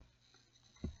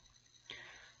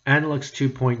Analects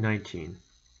 2.19.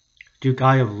 Duke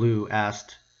I of Lu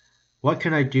asked, "What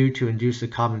can I do to induce the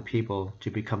common people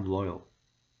to become loyal?"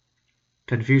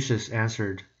 Confucius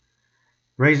answered,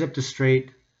 "Raise up the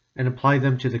straight and apply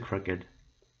them to the crooked,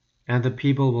 and the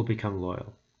people will become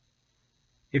loyal.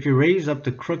 If you raise up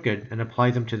the crooked and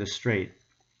apply them to the straight,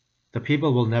 the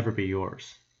people will never be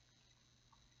yours."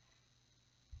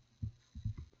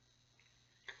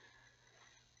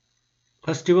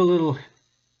 Let's do a little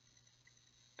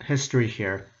history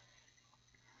here.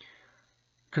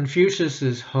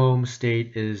 Confucius's home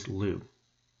state is Lu,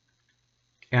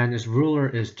 and his ruler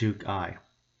is Duke Ai.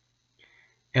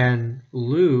 And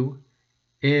Lu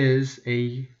is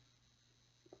a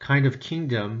kind of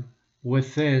kingdom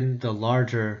within the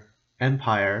larger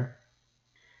empire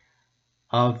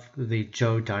of the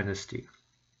Zhou dynasty.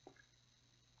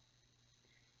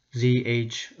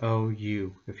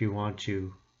 Zhou, if you want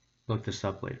to look this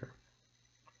up later.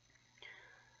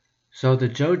 So the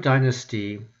Zhou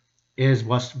dynasty is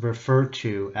what's referred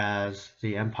to as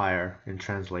the empire in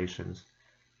translations.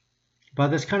 But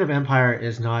this kind of empire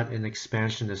is not an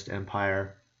expansionist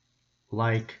empire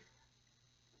like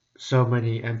so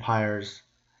many empires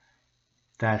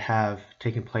that have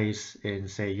taken place in,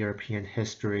 say, European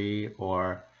history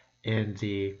or in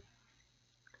the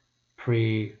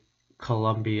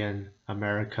pre-Columbian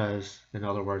Americas, in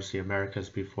other words, the Americas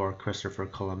before Christopher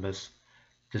Columbus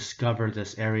discovered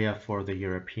this area for the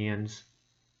Europeans.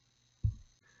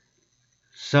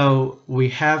 So we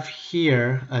have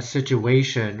here a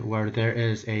situation where there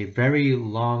is a very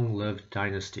long-lived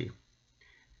dynasty.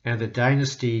 And the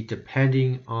dynasty,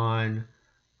 depending on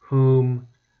whom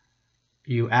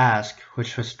you ask,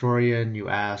 which historian you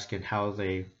ask, and how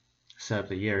they set up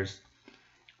the years,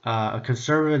 a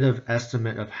conservative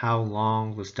estimate of how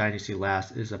long this dynasty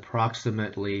lasts is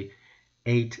approximately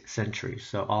 8 centuries,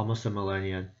 so almost a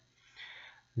millennium.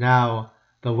 Now,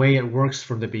 the way it works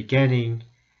from the beginning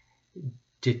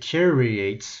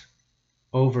deteriorates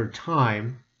over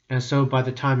time, and so by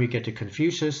the time you get to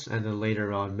Confucius and then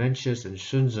later on Mencius and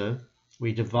Xunzi,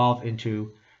 we devolve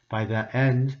into, by that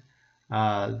end,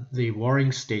 the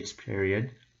Warring States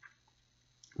period,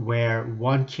 where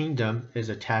one kingdom is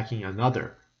attacking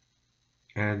another,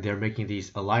 and they're making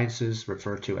these alliances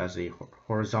referred to as the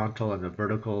horizontal and the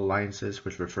vertical alliances,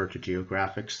 which refer to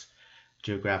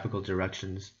geographical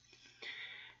directions.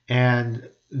 And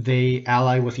they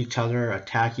ally with each other,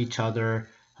 attack each other,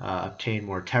 obtain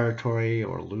more territory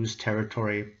or lose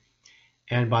territory.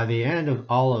 And by the end of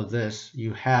all of this,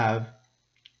 you have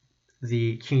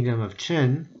the kingdom of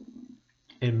Qin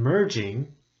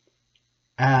emerging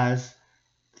as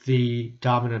the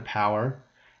dominant power,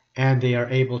 and they are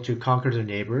able to conquer their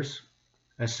neighbors,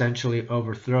 essentially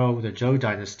overthrow the Zhou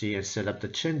dynasty and set up the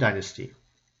Qin dynasty.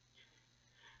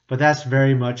 But that's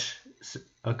very much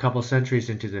a couple centuries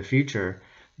into the future.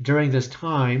 During this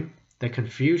time that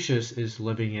Confucius is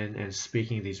living in and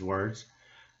speaking these words,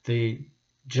 the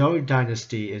Zhou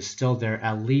dynasty is still there,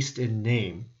 at least in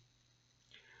name.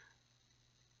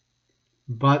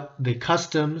 But the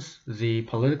customs, the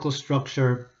political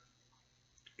structure,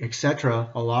 etc.,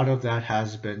 a lot of that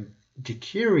has been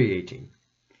deteriorating.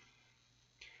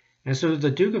 And so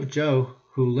the Duke of Zhou,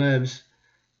 who lives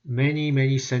many,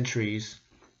 many centuries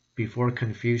before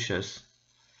Confucius,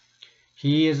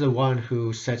 he is the one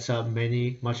who sets up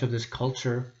much of this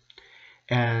culture,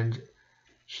 and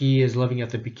he is living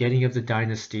at the beginning of the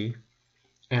dynasty.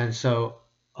 And so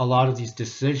a lot of these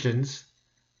decisions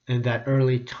in that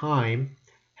early time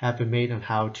have been made on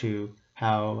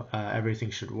how everything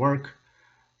should work.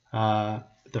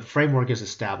 The framework is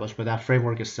established, but that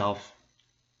framework itself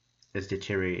is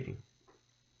deteriorating.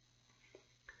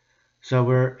 So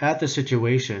we're at the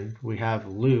situation, we have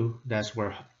Lu, that's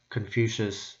where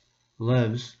Confucius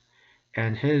lives,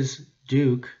 and his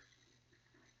duke,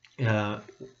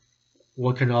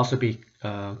 what can also be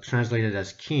translated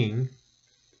as king,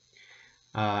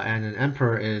 and an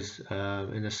emperor is,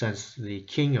 in a sense, the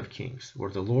king of kings, or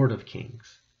the lord of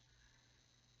kings.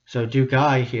 So Duke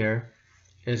Ai here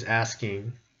is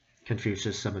asking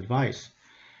Confucius some advice.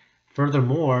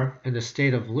 Furthermore, in the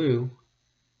state of Lu,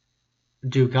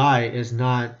 Duke Ai is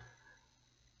not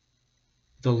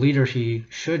the leader he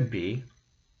should be,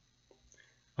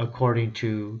 according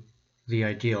to the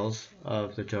ideals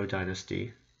of the Zhou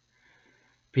dynasty,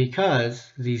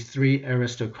 because these three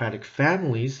aristocratic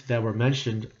families that were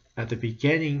mentioned at the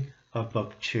beginning of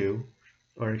Book 2,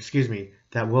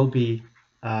 that will be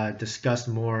discussed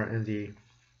more in the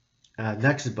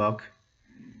next book,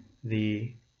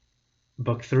 the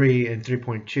Book 3 and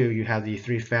 3.2, you have the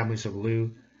three families of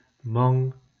Lu,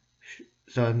 Meng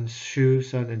son, Shu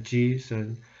son, and Ji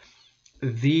son.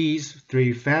 these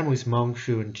three families, Meng,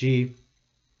 Shu, and Ji,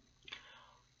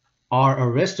 are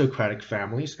aristocratic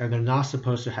families, and they're not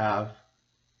supposed to have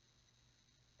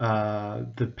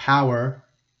the power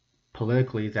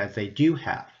politically that they do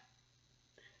have,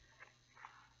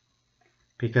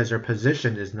 because their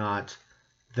position is not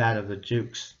that of the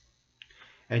dukes.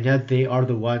 And yet they are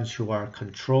the ones who are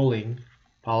controlling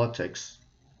politics.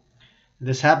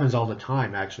 This happens all the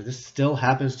time, actually. This still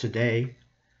happens today.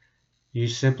 You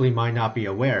simply might not be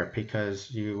aware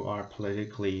because you are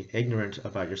politically ignorant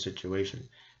about your situation.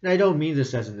 And I don't mean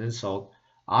this as an insult.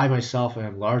 I myself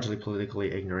am largely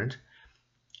politically ignorant.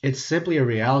 It's simply a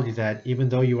reality that even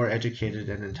though you are educated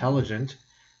and intelligent,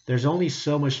 there's only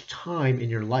so much time in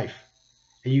your life,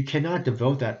 and you cannot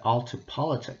devote that all to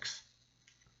politics.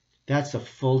 That's a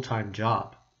full-time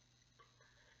job.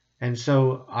 And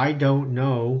so I don't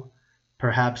know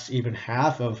perhaps even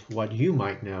half of what you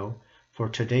might know for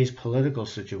today's political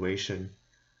situation.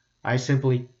 I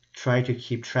simply try to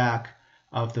keep track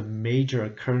of the major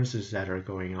occurrences that are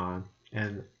going on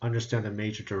and understand the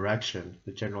major direction,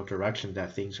 the general direction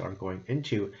that things are going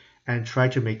into, and try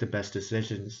to make the best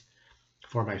decisions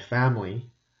for my family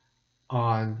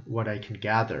on what I can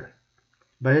gather.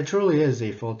 But it truly is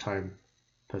a full-time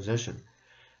position.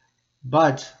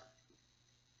 But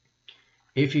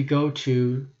if you go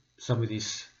to some of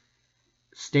these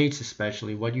states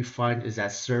especially, what you find is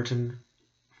that certain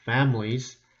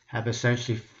families have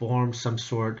essentially formed some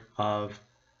sort of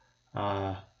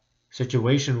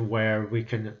situation where we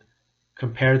can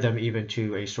compare them even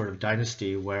to a sort of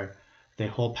dynasty where they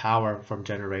hold power from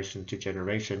generation to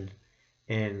generation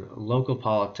in local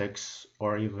politics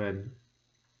or even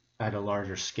at a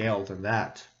larger scale than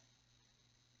that.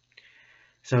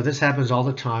 So this happens all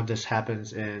the time. This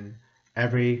happens in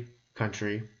every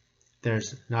country.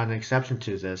 There's not an exception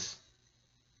to this.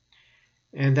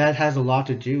 And that has a lot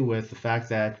to do with the fact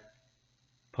that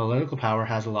political power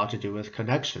has a lot to do with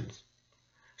connections.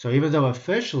 So even though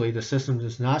officially the system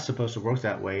is not supposed to work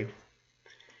that way,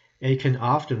 it can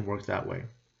often work that way.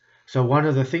 So one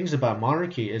of the things about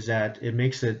monarchy is that it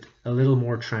makes it a little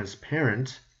more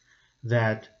transparent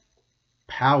that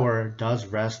power does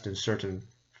rest in certain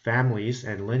families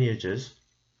and lineages,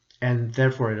 and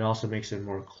therefore it also makes it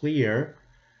more clear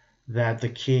that the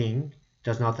king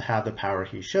does not have the power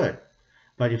he should.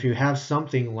 But if you have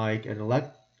something like an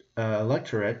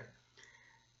electorate,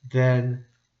 then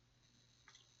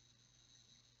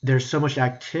there's so much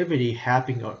activity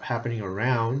happening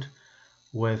around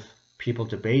with people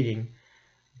debating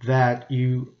that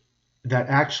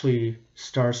actually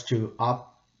starts to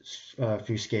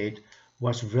obfuscate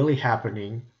what's really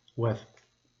happening with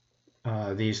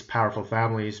these powerful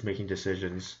families making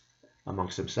decisions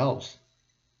amongst themselves.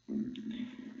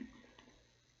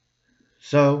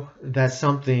 So that's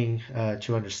something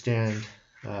to understand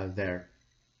there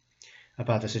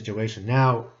about the situation.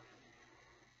 Now,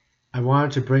 I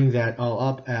wanted to bring that all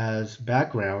up as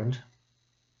background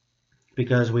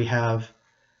because we have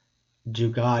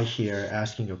Dugai here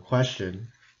asking a question,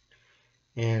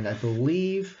 and I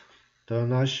believe, though I'm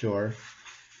not sure,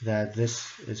 that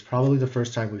this is probably the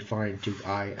first time we find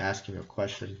Dugai asking a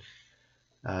question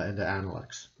in the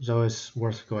Analects. So it's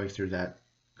worth going through that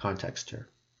context here.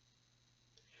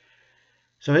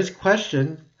 So his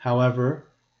question, however,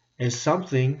 is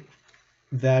something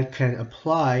that can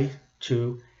apply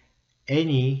to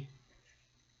any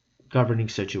governing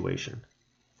situation,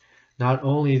 not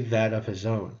only that of his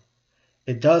own.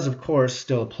 It does, of course,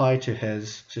 still apply to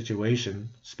his situation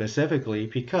specifically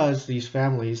because these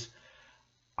families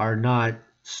are not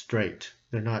straight.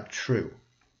 They're not true.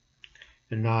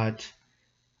 They're not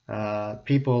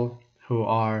people who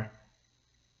are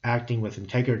acting with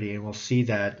integrity, and we'll see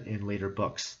that in later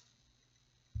books.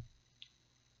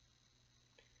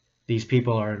 These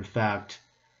people are, in fact,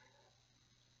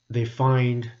 they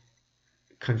find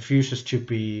Confucius to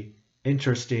be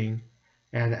interesting,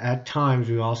 and at times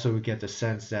we also get the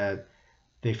sense that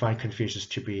they find Confucius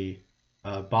to be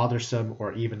bothersome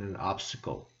or even an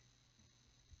obstacle.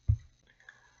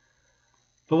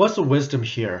 But what's the wisdom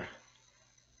here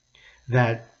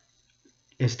that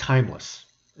is timeless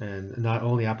and not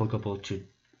only applicable to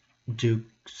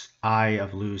Duke's Eye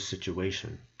of Lu's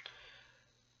situation?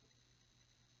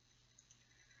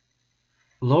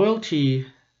 Loyalty,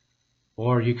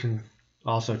 or you can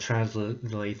also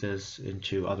translate this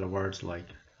into other words like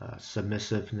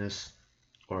submissiveness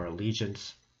or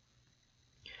allegiance.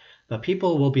 But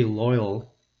people will be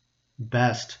loyal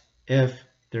best if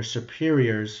their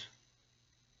superiors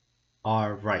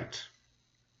are right.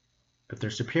 If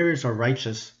their superiors are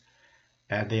righteous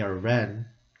and they are Ren,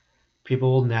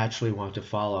 people will naturally want to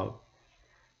follow.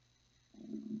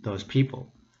 those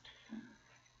people.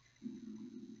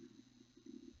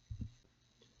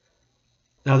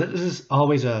 Now, this is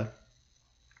always a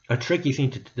tricky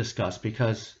thing to discuss,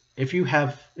 because if you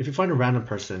find a random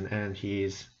person and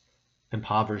he's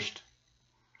impoverished,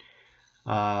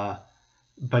 uh,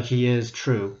 but he is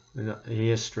true, he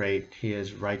is straight, he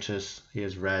is righteous, he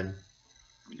is red,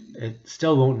 it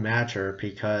still won't matter,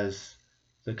 because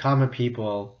the common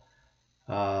people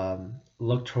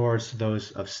look towards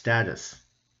those of status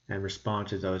and respond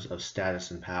to those of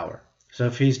status and power. So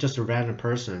if he's just a random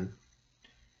person,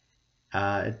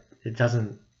 it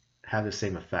doesn't have the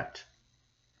same effect.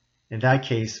 In that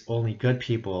case, only good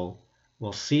people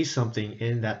will see something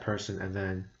in that person and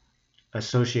then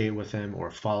associate with him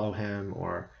or follow him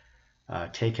or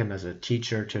take him as a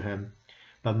teacher to him.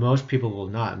 But most people will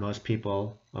not. Most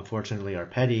people, unfortunately, are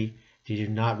petty. They do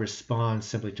not respond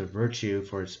simply to virtue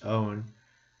for its own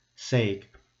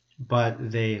sake,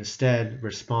 but they instead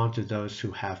respond to those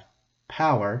who have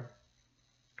power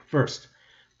first.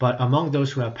 But among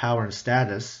those who have power and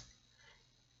status,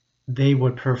 they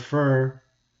would prefer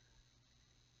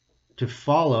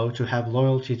to have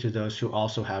loyalty to those who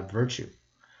also have virtue.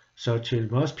 So to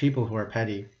most people who are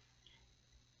petty,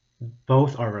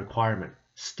 both are a requirement: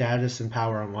 status and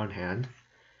power on one hand,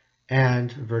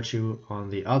 and virtue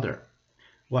on the other.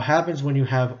 What happens when you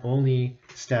have only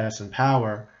status and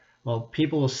power? Well,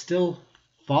 people will still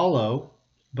follow,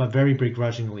 but very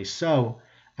begrudgingly so.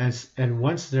 And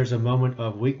once there's a moment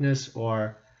of weakness,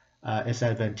 or it's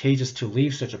advantageous to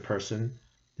leave such a person,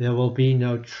 there will be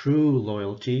no true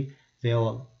loyalty.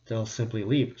 They'll simply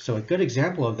leave. So a good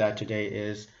example of that today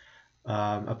is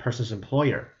a person's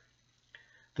employer.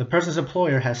 The person's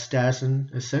employer has status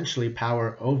and essentially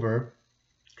power over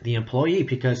the employee,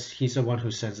 because he's the one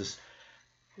who sends this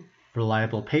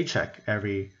reliable paycheck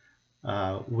every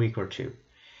week or two.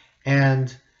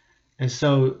 And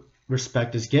so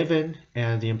respect is given,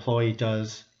 and the employee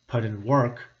does put in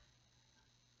work.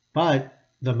 But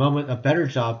the moment a better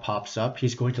job pops up,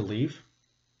 he's going to leave.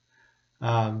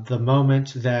 The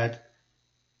moment that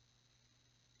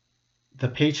the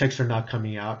paychecks are not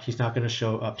coming out, he's not going to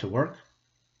show up to work.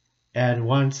 And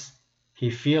once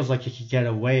he feels like he can get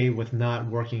away with not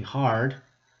working hard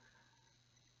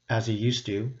as he used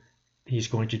to, he's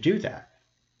going to do that.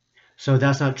 So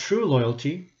that's not true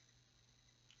loyalty.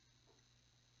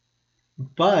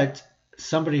 But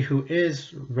somebody who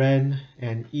is Ren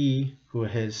and E, who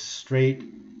is straight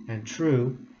and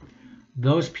true,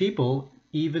 those people,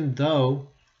 even though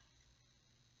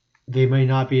they may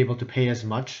not be able to pay as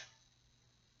much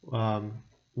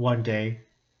one day,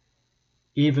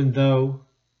 even though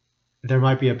there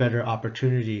might be a better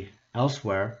opportunity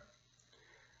elsewhere,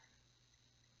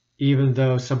 even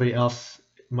though somebody else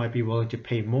might be willing to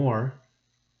pay more,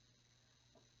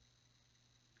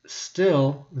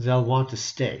 still they'll want to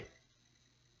stay.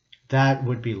 That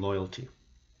would be loyalty.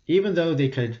 Even though they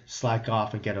could slack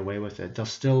off and get away with it, they'll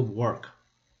still work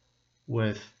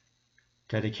with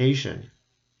dedication.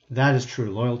 That is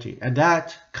true loyalty. And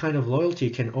that kind of loyalty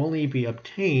can only be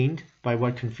obtained by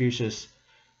what Confucius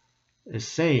is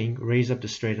saying: raise up the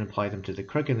straight and apply them to the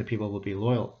crooked, and the people will be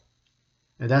loyal.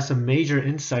 And that's a major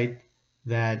insight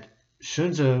that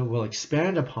Xunzi will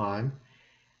expand upon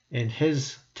in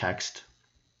his text,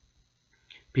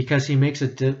 because he makes a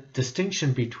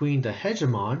distinction between the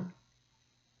hegemon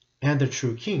and the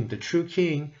true king. The true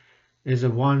king is the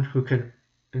one who can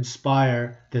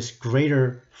inspire this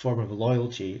greater form of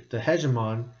loyalty. The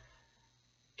hegemon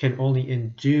can only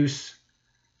induce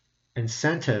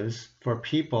incentives for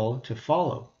people to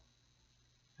follow.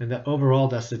 And that overall,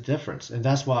 that's the difference. And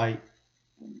that's why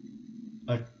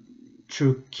a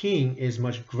true king is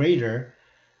much greater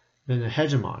than a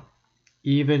hegemon,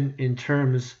 even in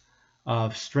terms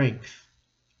of strength.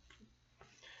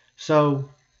 So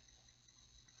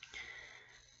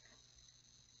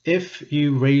if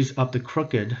you raise up the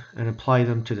crooked and apply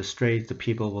them to the straight, the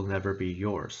people will never be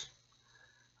yours.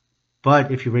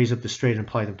 But if you raise up the straight and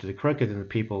apply them to the crooked, then the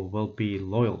people will be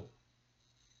loyal.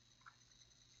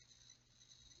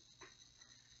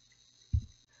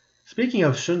 Speaking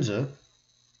of Xunzi,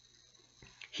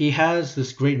 he has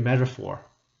this great metaphor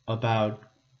about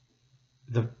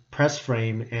the press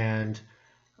frame and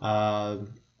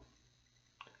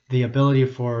the ability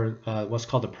for what's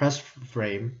called the press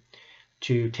frame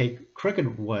to take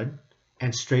crooked wood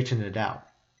and straighten it out.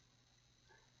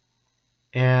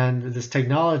 And this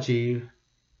technology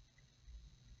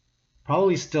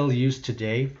probably still used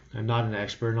today. I'm not an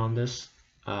expert on this,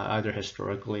 either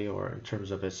historically or in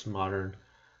terms of its modern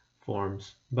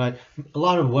forms. But a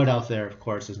lot of wood out there, of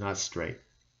course, is not straight.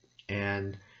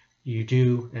 And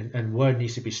wood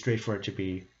needs to be straight for it to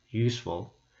be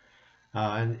useful.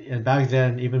 And back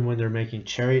then, even when they're making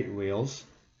chariot wheels,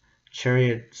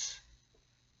 chariots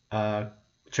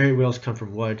chariot wheels come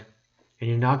from wood, and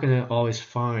you're not going to always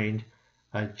find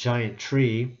a giant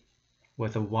tree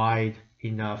with a wide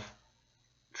enough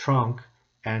trunk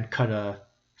and cut a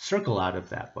circle out of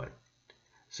that wood.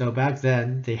 So back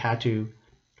then, they had to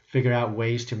figure out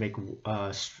ways to make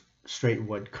straight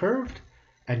wood curved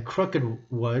and crooked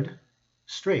wood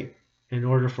straight in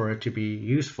order for it to be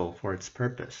useful for its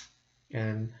purpose.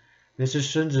 And this is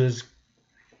Shunzi's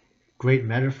great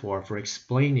metaphor for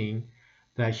explaining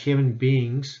that human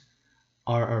beings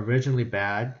are originally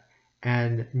bad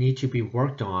and need to be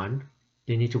worked on.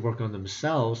 They need to work on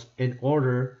themselves in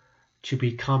order to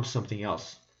become something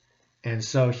else. And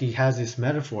so he has these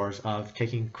metaphors of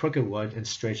taking crooked wood and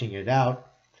straightening it out,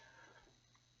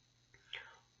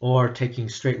 or taking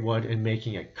straight wood and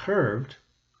making it curved,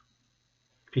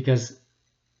 because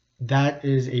that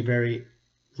is a very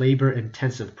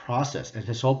labor-intensive process. And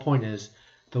his whole point is,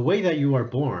 the way that you are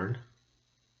born,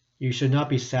 you should not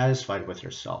be satisfied with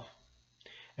yourself.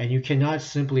 And you cannot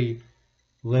simply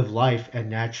live life and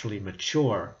naturally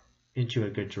mature into a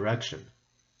good direction.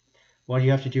 What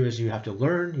you have to do is you have to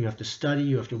learn, you have to study,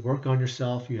 you have to work on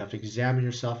yourself, you have to examine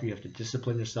yourself, you have to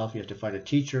discipline yourself, you have to find a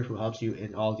teacher who helps you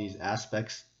in all these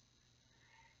aspects.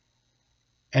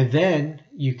 And then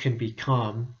you can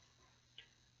become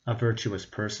a virtuous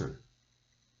person.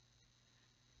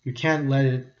 You can't let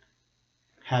it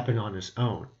happen on its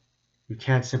own. You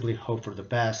can't simply hope for the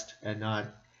best and not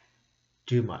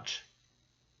do much.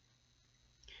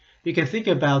 You can think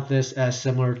about this as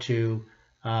similar to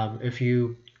if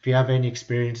you have any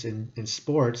experience in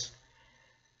sports.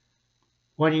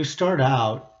 When you start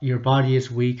out, your body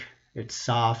is weak, it's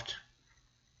soft,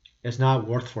 it's not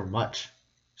worth for much.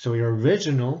 So your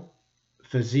original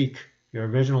physique, your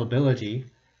original ability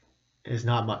is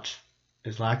not much,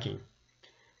 is lacking.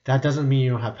 That doesn't mean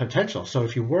you don't have potential. So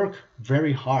if you work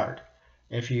very hard,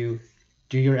 if you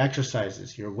do your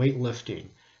exercises, your weightlifting,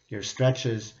 your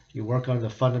stretches, you work on the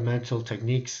fundamental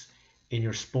techniques in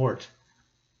your sport,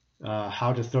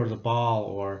 how to throw the ball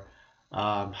or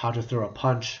how to throw a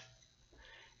punch.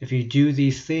 If you do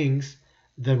these things,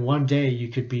 then one day you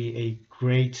could be a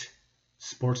great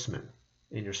sportsman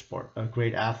in your sport, a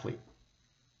great athlete.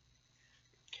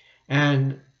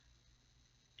 And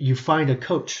you find a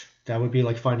coach. That would be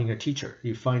like finding a teacher.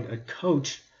 You find a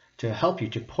coach to help you,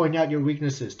 to point out your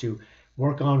weaknesses, to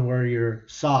work on where you're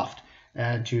soft,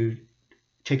 and to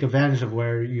take advantage of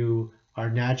where you are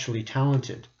naturally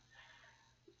talented.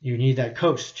 You need that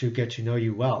coach to get to know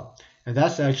you well. And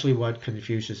that's actually what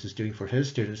Confucius is doing for his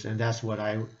students, and that's what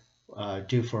I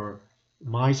do for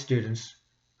my students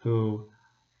who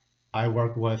I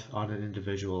work with on an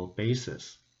individual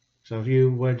basis. So if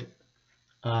you would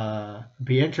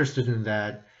be interested in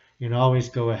that, you can always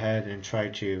go ahead and try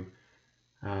to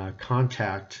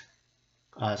contact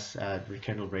us at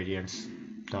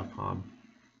rekindleradiance.com.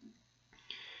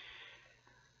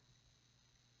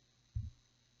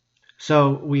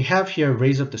 So we have here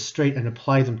raise up the straight and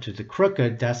apply them to the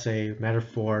crooked. That's a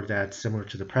metaphor that's similar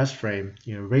to the press frame.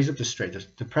 Raise up the straight.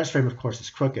 The press frame, of course, is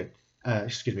crooked.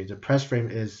 The press frame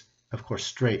is, of course,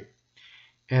 straight.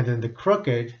 And then the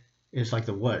crooked is like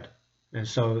the wood. And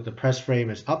so the press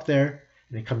frame is up there,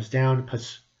 and it comes down and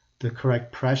puts the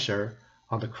correct pressure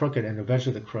on the crooked, and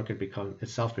eventually the crooked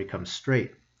itself becomes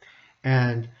straight.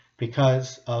 And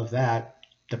because of that,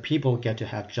 the people get to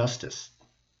have justice,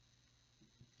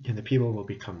 and the people will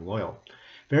become loyal.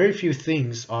 Very few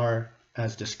things are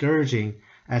as discouraging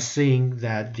as seeing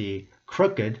that the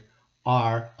crooked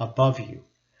are above you.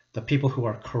 The people who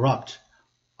are corrupt,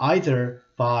 either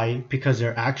because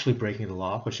they're actually breaking the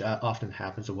law, which often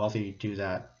happens. The wealthy do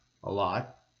that a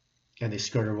lot, and they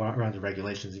skirt around the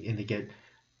regulations, and they get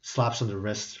slaps on the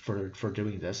wrists for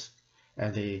doing this,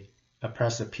 and they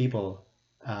oppress the people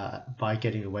by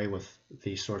getting away with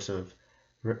these sorts of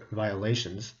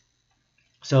violations.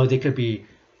 So they could be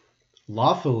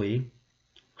lawfully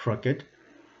crooked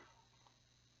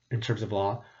in terms of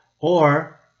law,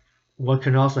 or what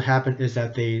can also happen is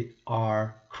that they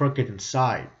are crooked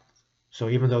inside. So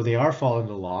even though they are following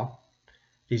the law,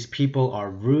 these people are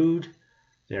rude,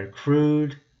 they're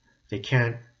crude, they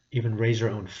can't even raise their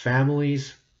own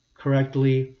families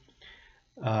correctly.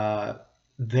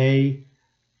 They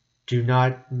do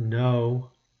not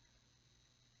know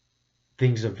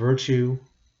things of virtue.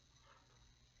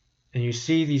 And you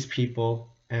see these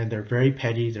people, and they're very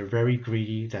petty, they're very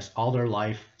greedy, that's all their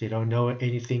life. They don't know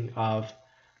anything of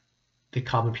the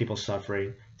common people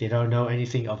suffering. They don't know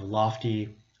anything of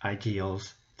lofty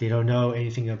ideals. They don't know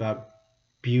anything about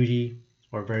beauty,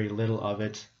 or very little of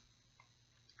it.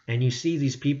 And you see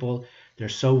these people They're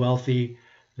so wealthy,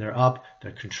 they're up,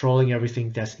 they're controlling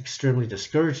everything. That's extremely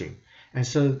discouraging. And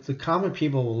so the common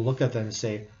people will look at them and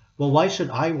say, well, why should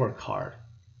I work hard?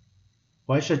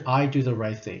 Why should I do the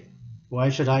right thing? Why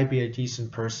should I be a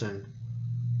decent person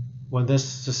when this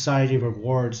society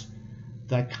rewards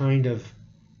that kind of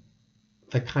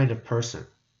person?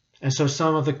 And so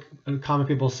some of the common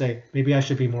people say, maybe I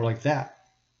should be more like that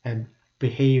and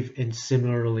behave in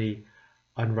similarly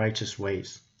unrighteous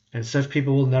ways. And such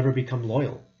people will never become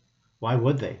loyal. Why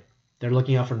would they? They're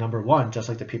looking out for number one, just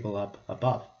like the people up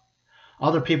above.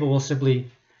 Other people will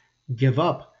simply give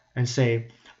up and say,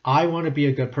 I want to be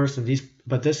a good person,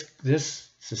 but this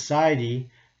society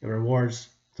rewards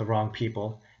the wrong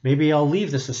people. Maybe I'll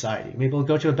leave the society. Maybe I'll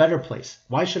go to a better place.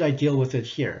 Why should I deal with it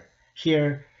here?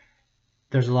 Here,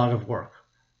 there's a lot of work.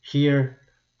 Here,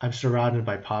 I'm surrounded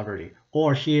by poverty.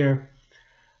 Or here,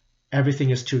 everything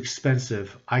is too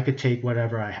expensive. I could take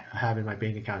whatever I have in my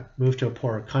bank account, move to a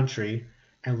poorer country,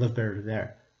 and live better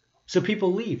there. So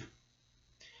people leave.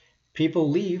 People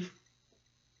leave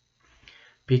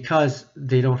because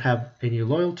they don't have any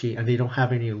loyalty, and they don't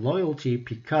have any loyalty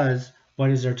because what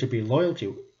is there to be loyal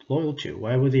to?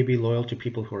 Why would they be loyal to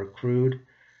people who are crude,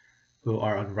 who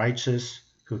are unrighteous,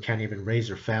 who can't even raise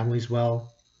their families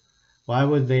well? Why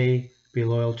would they be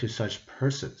loyal to such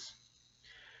persons?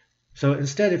 So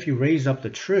instead, if you raise up the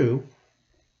true,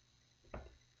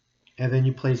 and then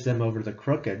you place them over the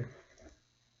crooked,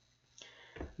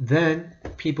 then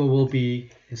people will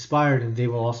be inspired and they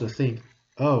will also think,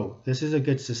 oh, this is a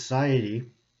good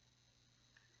society,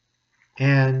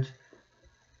 and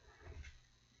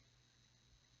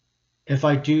if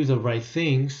I do the right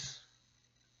things,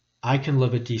 I can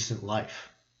live a decent life.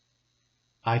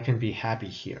 I can be happy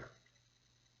here.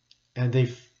 And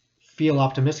they feel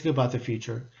optimistic about the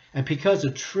future. And because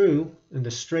the true and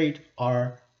the straight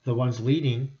are the ones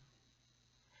leading,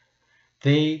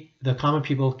 the common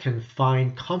people can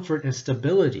find comfort and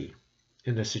stability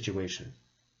in the situation.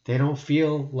 They don't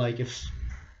feel like if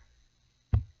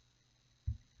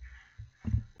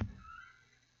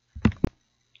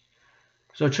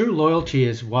so true loyalty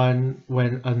is one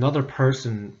when another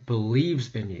person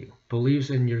believes in you,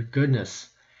 believes in your goodness,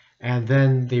 and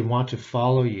then they want to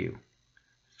follow you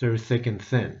through thick and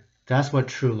thin. That's what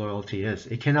true loyalty is.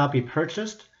 It cannot be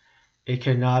purchased, it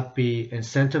cannot be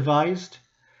incentivized,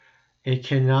 it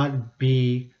cannot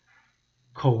be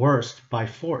coerced by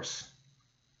force.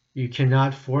 You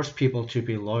cannot force people to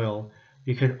be loyal.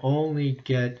 You can only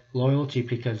get loyalty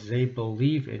because they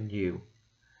believe in you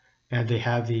and they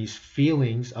have these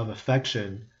feelings of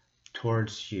affection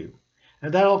towards you.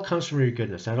 And that all comes from your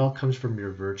goodness. That all comes from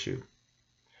your virtue.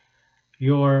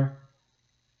 You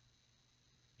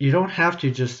don't have to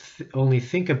just only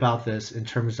think about this in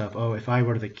terms of, oh, if I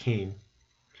were the king.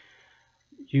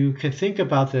 You can think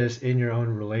about this in your own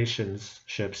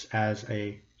relationships as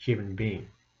a human being.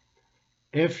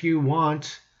 If you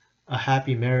want a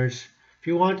happy marriage, if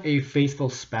you want a faithful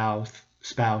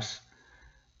spouse,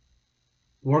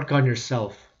 work on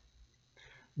yourself.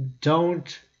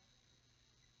 Don't.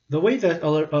 The way that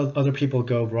other people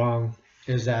go wrong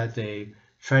is that they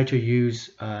try to use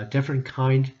a different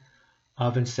kind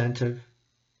of incentive.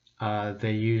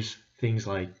 They use things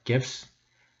like gifts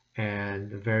and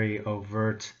very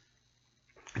overt.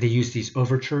 They use these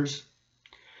overtures.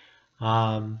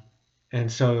 And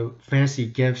so fancy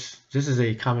gifts, this is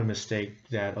a common mistake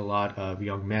that a lot of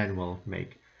young men will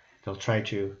make. They'll try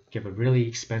to give a really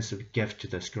expensive gift to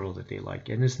this girl that they like,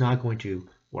 and it's not going to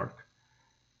work.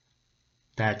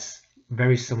 That's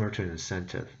very similar to an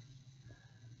incentive.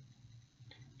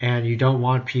 And you don't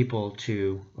want people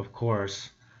to, of course,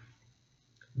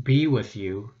 be with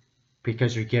you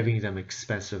because you're giving them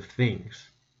expensive things.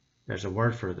 There's a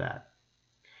word for that.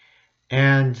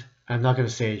 And I'm not going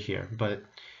to say it here, but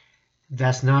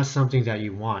that's not something that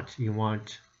you want. You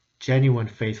want genuine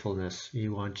faithfulness.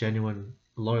 You want genuine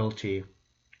loyalty.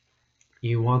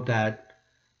 You want that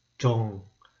zhong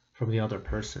from the other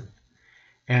person.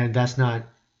 And that's not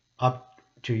up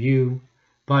to you,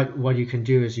 but what you can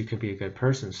do is you can be a good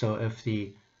person. So if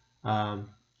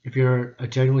you're a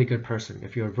genuinely good person,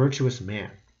 if you're a virtuous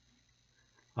man,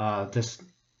 this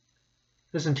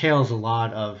entails a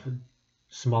lot of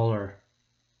smaller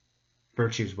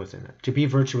virtues within it. To be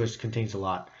virtuous contains a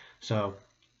lot. So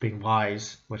being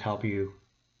wise would help you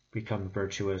become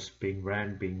virtuous, being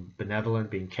ren, being benevolent,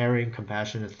 being caring,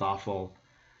 compassionate, thoughtful,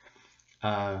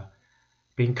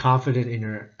 being confident in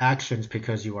your actions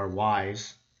because you are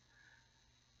wise,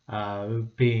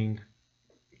 being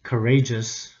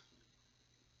courageous,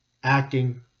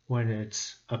 acting when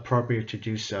it's appropriate to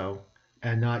do so,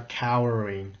 and not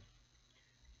cowering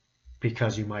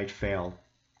because you might fail.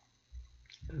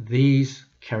 These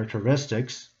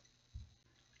characteristics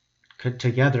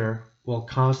together will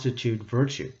constitute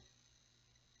virtue.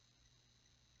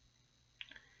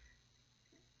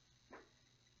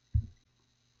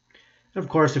 Of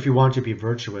course, if you want to be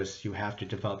virtuous, you have to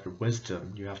develop your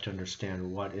wisdom. You have to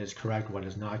understand what is correct, what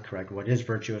is not correct, what is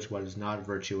virtuous, what is not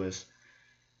virtuous.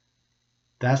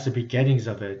 That's the beginnings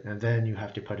of it, and then you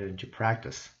have to put it into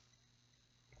practice.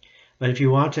 But if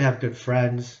you want to have good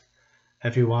friends,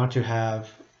 if you want to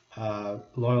have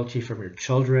loyalty from your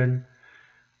children,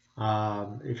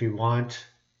 if you want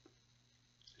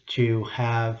to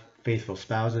have faithful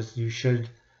spouses, you should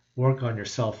work on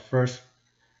yourself first,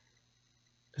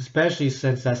 especially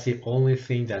since that's the only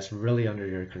thing that's really under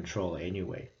your control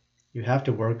anyway. You have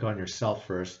to work on yourself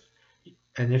first.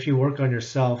 And if you work on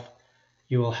yourself,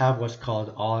 you will have what's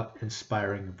called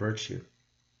awe-inspiring virtue.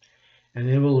 And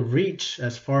it will reach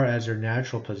as far as your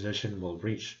natural position will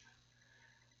reach.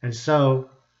 And so,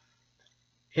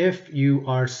 if you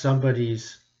are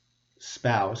somebody's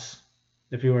spouse,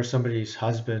 if you are somebody's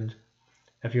husband,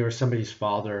 if you are somebody's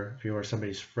father, if you are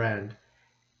somebody's friend,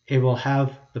 it will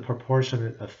have the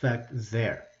proportionate effect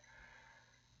there.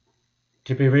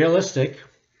 To be realistic,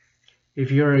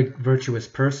 if you're a virtuous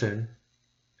person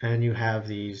and you have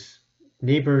these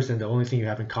neighbors and the only thing you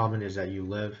have in common is that you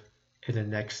live in the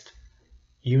next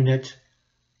unit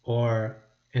or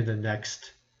in the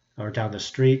next or down the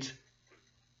street,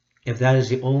 if that is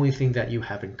the only thing that you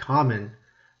have in common,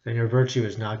 then your virtue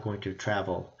is not going to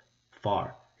travel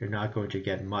far. You're not going to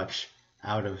get much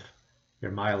out of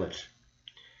your mileage.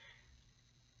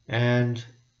 And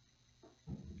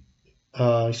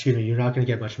you're not going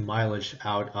to get much mileage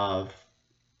out of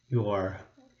your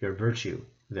virtue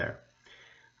there.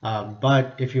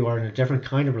 But if you are in a different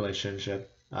kind of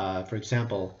relationship, for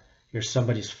example, you're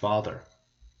somebody's father,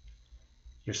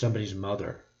 you're somebody's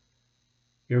mother,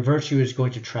 your virtue is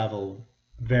going to travel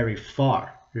very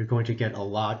far. You're going to get a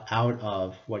lot out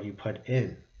of what you put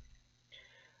in.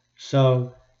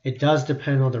 So it does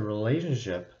depend on the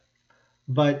relationship,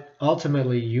 but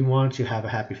ultimately you want to have a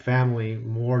happy family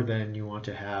more than you want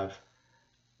to have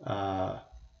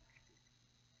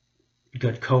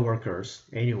good coworkers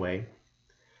anyway.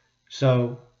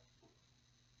 So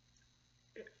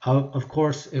of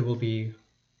course it will be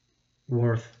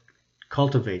worth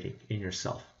cultivating in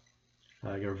yourself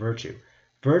your virtue.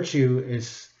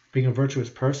 Being a virtuous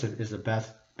person is the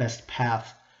best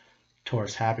path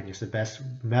towards happiness, the best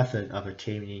method of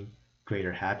attaining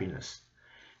greater happiness.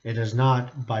 It is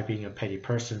not by being a petty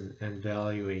person and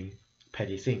valuing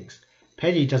petty things.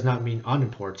 Petty does not mean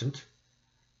unimportant.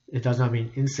 It does not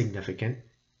mean insignificant.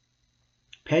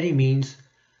 Petty means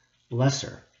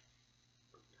lesser.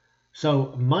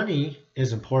 So money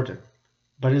is important,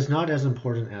 but it's not as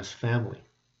important as family.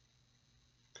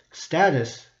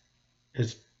 Status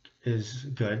is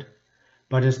good,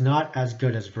 but it's not as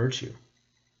good as virtue.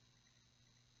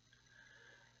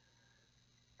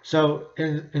 So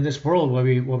in this world,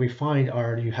 what we find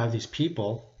are you have these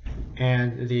people,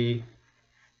 and they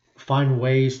find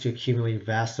ways to accumulate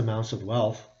vast amounts of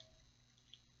wealth,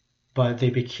 but they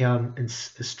become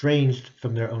estranged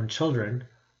from their own children,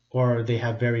 or they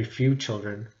have very few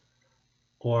children,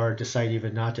 or decide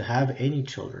even not to have any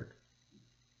children.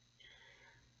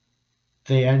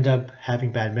 They end up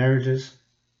having bad marriages.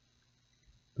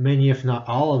 Many, if not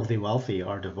all, of the wealthy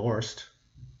are divorced.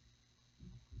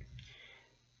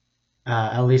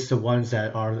 At least the ones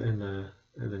that are in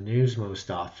the news most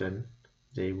often,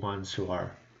 the ones who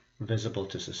are visible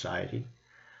to society.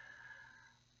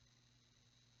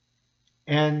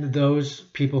 And those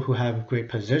people who have great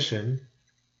position,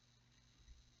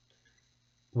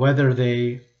 whether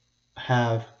they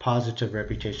have positive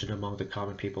reputation among the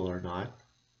common people or not,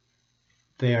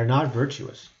 they are not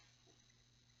virtuous.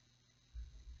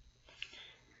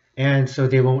 And so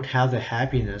they won't have the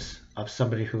happiness of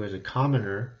somebody who is a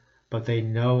commoner, but they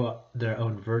know their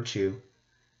own virtue,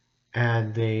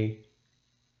 and they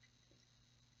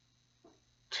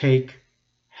take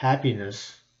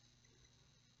happiness.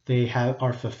 They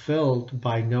are fulfilled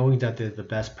by knowing that they're the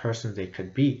best person they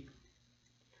could be.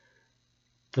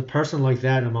 The person like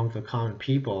that among the common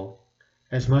people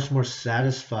is much more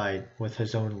satisfied with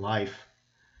his own life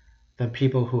than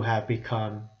people who have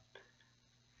become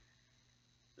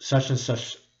such and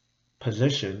such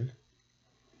position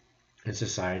in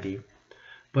society,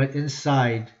 but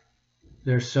inside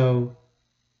they're so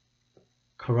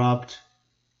corrupt,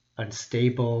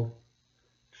 unstable,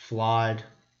 flawed,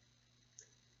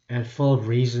 and full of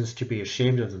reasons to be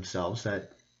ashamed of themselves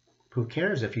that who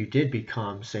cares if you did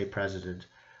become, say, president?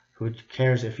 Who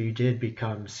cares if you did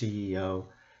become CEO?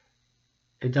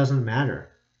 It doesn't matter.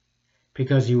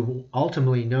 because you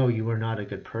ultimately know you are not a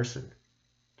good person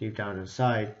deep down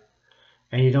inside,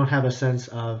 and you don't have a sense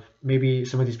of, maybe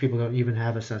some of these people don't even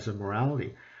have a sense of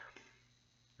morality.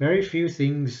 Very few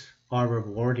things are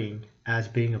rewarding as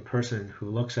being a person who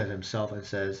looks at himself and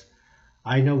says,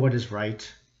 I know what is right,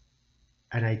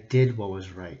 and I did what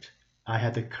was right. I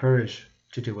had the courage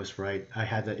to do what's right. I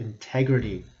had the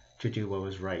integrity to do what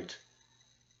was right.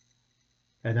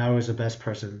 And I was the best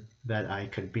person that I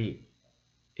could be.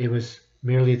 It was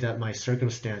merely that my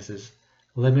circumstances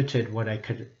limited what I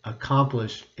could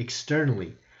accomplish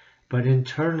externally, but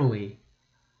internally,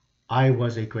 I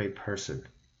was a great person.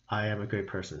 I am a great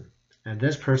person. And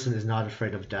this person is not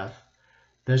afraid of death.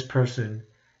 This person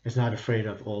is not afraid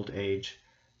of old age.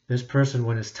 This person,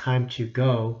 when it's time to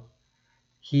go,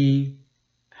 he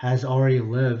has already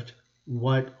lived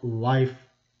what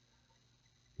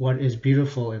is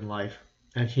beautiful in life,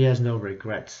 and he has no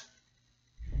regrets.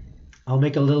 I'll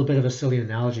make a little bit of a silly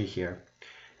analogy here.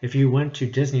 If you went to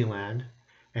Disneyland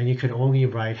and you could only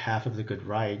ride half of the good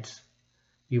rides,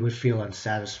 you would feel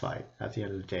unsatisfied at the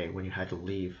end of the day when you had to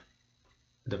leave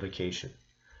the vacation.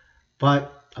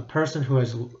 But a person who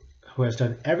has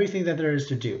done everything that there is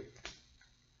to do,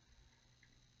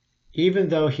 even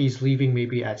though he's leaving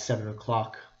maybe at 7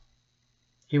 o'clock,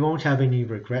 he won't have any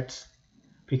regrets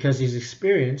because he's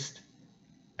experienced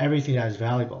everything that is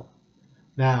valuable.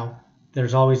 Now,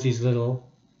 there's always these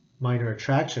little minor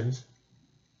attractions,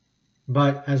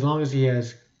 but as long as he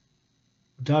has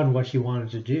done what he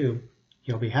wanted to do,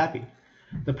 he'll be happy.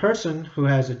 The person who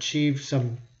has achieved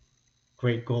some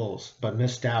great goals but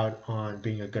missed out on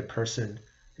being a good person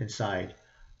inside,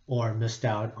 or missed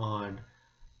out on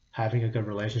having a good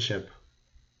relationship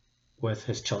with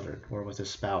his children or with his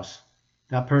spouse,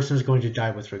 that person is going to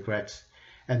die with regrets.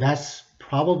 And that's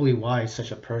probably why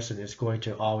such a person is going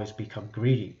to always become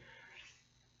greedy.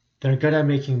 They're good at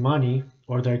making money,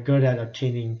 or they're good at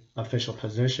obtaining official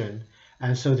position,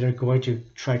 and so they're going to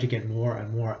try to get more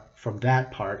and more from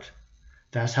that part.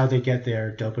 That's how they get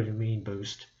their dopamine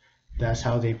boost. That's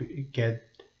how they get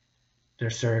their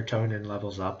serotonin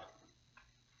levels up.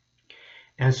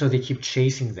 And so they keep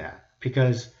chasing that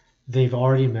because they've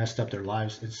already messed up their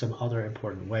lives in some other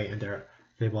important way, and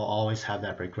they will always have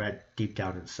that regret deep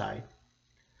down inside.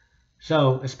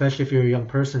 So, especially if you're a young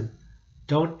person,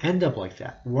 don't end up like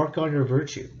that. Work on your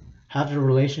virtue. Have the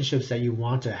relationships that you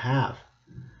want to have.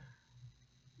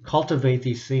 Cultivate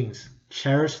these things.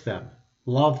 Cherish them.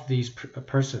 Love these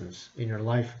persons in your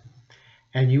life.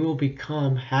 And you will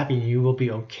become happy, and you will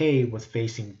be okay with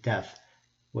facing death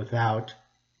without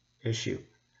issue.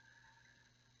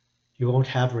 You won't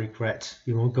have regrets.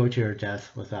 You won't go to your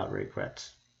death without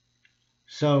regrets.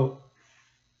 So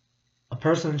a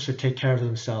person should take care of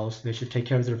themselves. They should take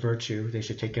care of their virtue. They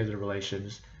should take care of their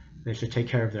relations. They should take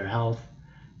care of their health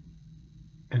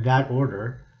in that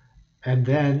order. And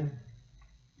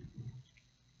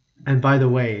by the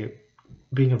way,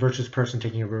 being a virtuous person,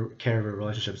 taking care of your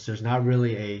relationships, there's not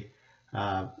really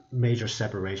a major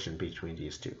separation between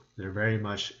these two. They're very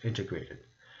much integrated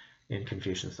in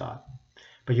Confucian thought.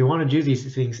 But you want to do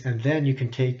these things, and then you can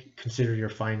consider your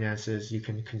finances. You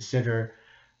can consider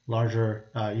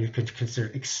you can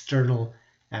consider external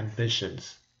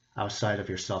ambitions outside of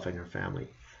yourself and your family.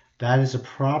 That is a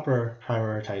proper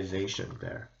prioritization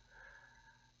there.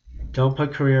 Don't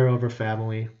put career over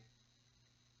family.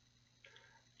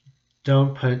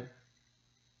 Don't put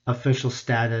official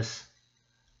status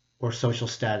or social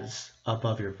status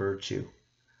above your virtue.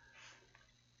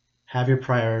 Have your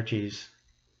priorities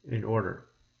in order.